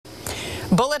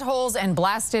Bullet holes and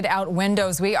blasted out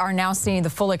windows. We are now seeing the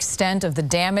full extent of the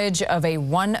damage of a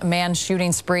one-man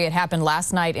shooting spree. It happened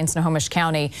last night in Snohomish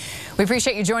County. We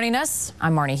appreciate you joining us.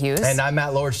 I'm Marnie Hughes. And I'm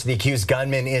Matt Lorch. The accused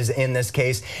gunman is in this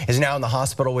case, is now in the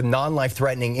hospital with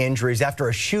non-life-threatening injuries after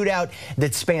a shootout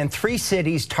that spanned 3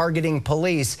 cities targeting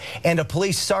police, and a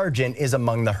police sergeant is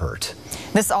among the hurt.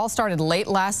 This all started late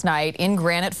last night in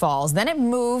Granite Falls. Then it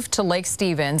moved to Lake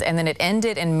Stevens, and then it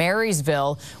ended in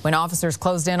Marysville when officers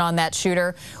closed in on that shooter.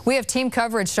 We have team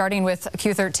coverage starting with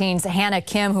Q13's Hannah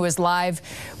Kim, who is live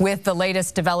with the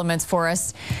latest developments for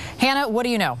us. Hannah, what do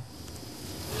you know?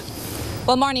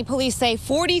 Well, Marnie, police say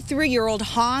 43-year-old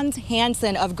Hans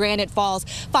Hansen of Granite Falls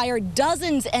fired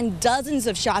dozens and dozens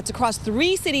of shots across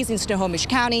 3 cities in Snohomish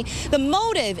County. The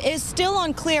motive is still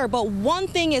unclear, but one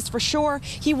thing is for sure: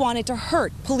 he wanted to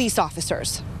hurt police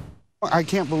officers. I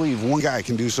can't believe one guy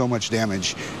can do so much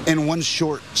damage in one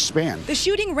short span. The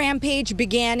shooting rampage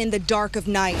began in the dark of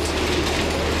night,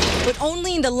 but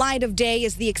only in the light of day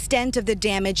is the extent of the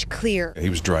damage clear. He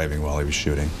was driving while he was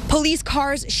shooting. Police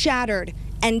cars shattered,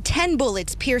 and 10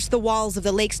 bullets pierced the walls of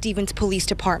the Lake Stevens Police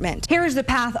Department. Here is the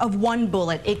path of one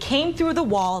bullet. It came through the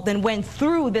wall, then went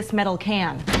through this metal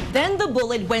can. Then the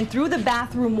bullet went through the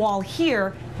bathroom wall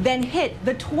here, then hit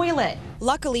the toilet.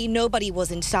 Luckily, nobody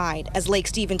was inside, as Lake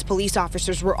Stevens police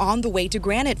officers were on the way to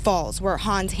Granite Falls, where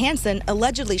Hans Hansen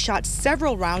allegedly shot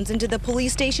several rounds into the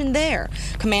police station there.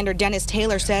 Commander Dennis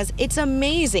Taylor says it's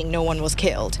amazing no one was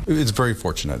killed. It's very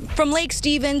fortunate. From Lake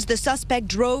Stevens, the suspect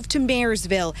drove to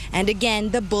Marysville, and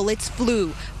again the bullets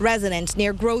flew. Residents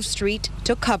near Grove Street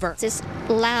took cover. This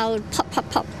loud pop, pop,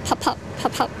 pop, pop, pop,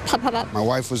 pop, pop, pop, pop, pop. My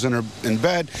wife was in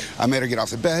bed. I made her get off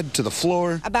the bed to the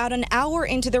floor. About an hour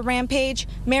into the rampage,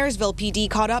 Marysville PD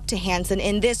caught up to Hansen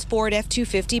in this Ford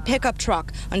F-250 pickup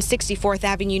truck on 64th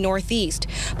Avenue Northeast.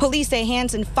 Police say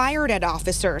Hansen fired at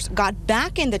officers, got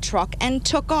back in the truck, and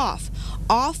took off.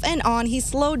 Off and on, he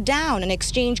slowed down and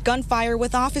exchanged gunfire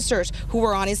with officers who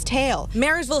were on his tail.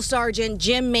 Marysville Sergeant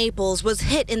Jim Maples was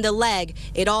hit in the leg.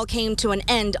 It all came to an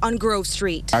end on Grove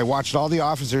Street, I watched all the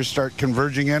officers start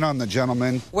converging in on the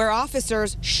gentleman, where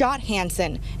officers shot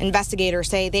Hansen. Investigators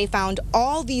say they found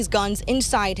all these guns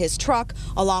inside his truck,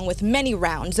 along with many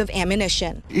rounds of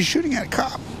ammunition. You're shooting at a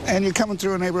cop, and you're coming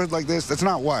through a neighborhood like this. That's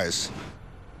not wise.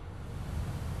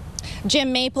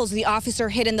 Jim Maples, the officer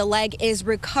hit in the leg, is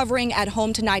recovering at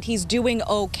home tonight. He's doing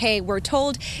okay. We're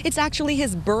told it's actually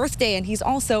his birthday, and he's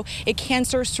also a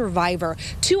cancer survivor.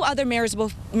 2 other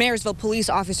Marysville police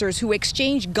officers who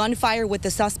exchanged gunfire with the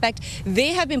suspect, they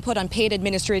have been put on paid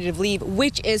administrative leave,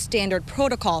 which is standard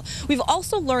protocol. We've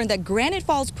also learned that Granite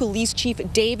Falls Police Chief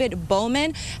David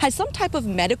Bowman had some type of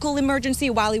medical emergency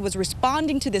while he was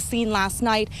responding to the scene last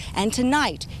night, and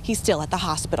tonight he's still at the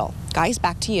hospital. Guys,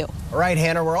 back to you. All right,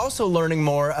 Hannah, we're also learning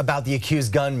more about the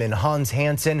accused gunman, Hans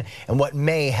Hansen, and what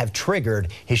may have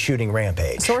triggered his shooting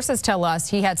rampage. Sources tell us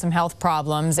he had some health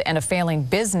problems and a failing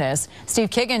business. Steve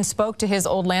Kiggin spoke to his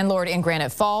old landlord in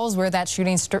Granite Falls, where that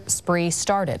shooting spree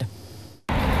started.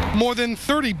 More than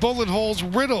 30 bullet holes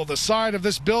riddle the side of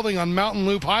this building on Mountain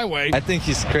Loop Highway. I think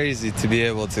he's crazy to be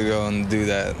able to go and do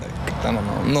that. Like, I don't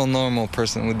know. No normal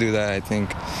person would do that. I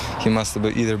think he must have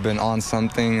either been on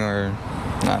something or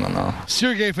I don't know.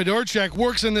 Sergei Fedorchak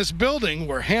works in this building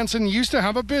where Hansen used to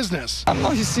have a business. I don't know.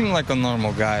 He seemed like a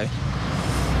normal guy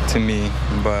to me,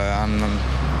 but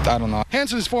I don't know.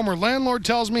 Hansen's former landlord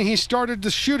tells me he started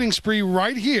the shooting spree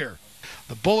right here.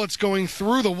 The bullets going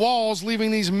through the walls,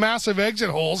 leaving these massive exit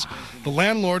holes. The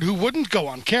landlord, who wouldn't go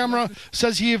on camera,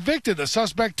 says he evicted the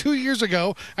suspect 2 years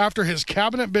ago after his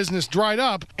cabinet business dried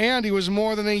up, and he was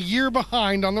more than a year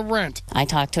behind on the rent. I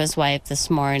talked to his wife this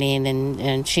morning,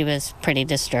 and she was pretty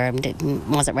disturbed and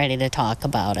wasn't ready to talk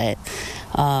about it.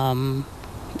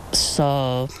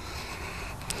 So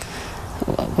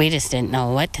we just didn't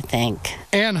know what to think.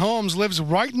 Ann Holmes lives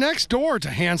right next door to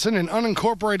Hansen in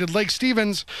unincorporated Lake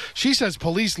Stevens. She says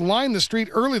police lined the street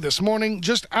early this morning,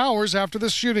 just hours after the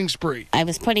shooting spree. I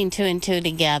was putting 2 and 2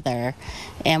 together,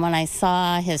 and when I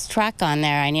saw his truck on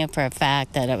there, I knew for a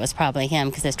fact that it was probably him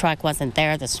because his truck wasn't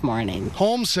there this morning.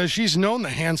 Holmes says she's known the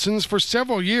Hansens for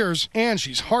several years, and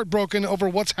she's heartbroken over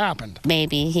what's happened.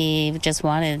 Maybe he just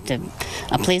wanted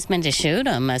a policeman to shoot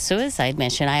him, a suicide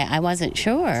mission. I wasn't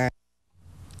sure.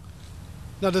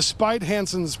 Now, despite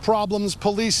Hansen's problems,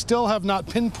 police still have not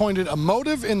pinpointed a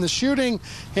motive in the shooting.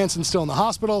 Hansen's still in the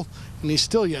hospital, and he's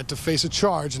still yet to face a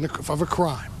charge of a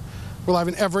crime. We're live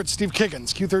in Everett. Steve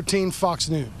Kiggins, Q13 Fox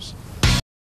News.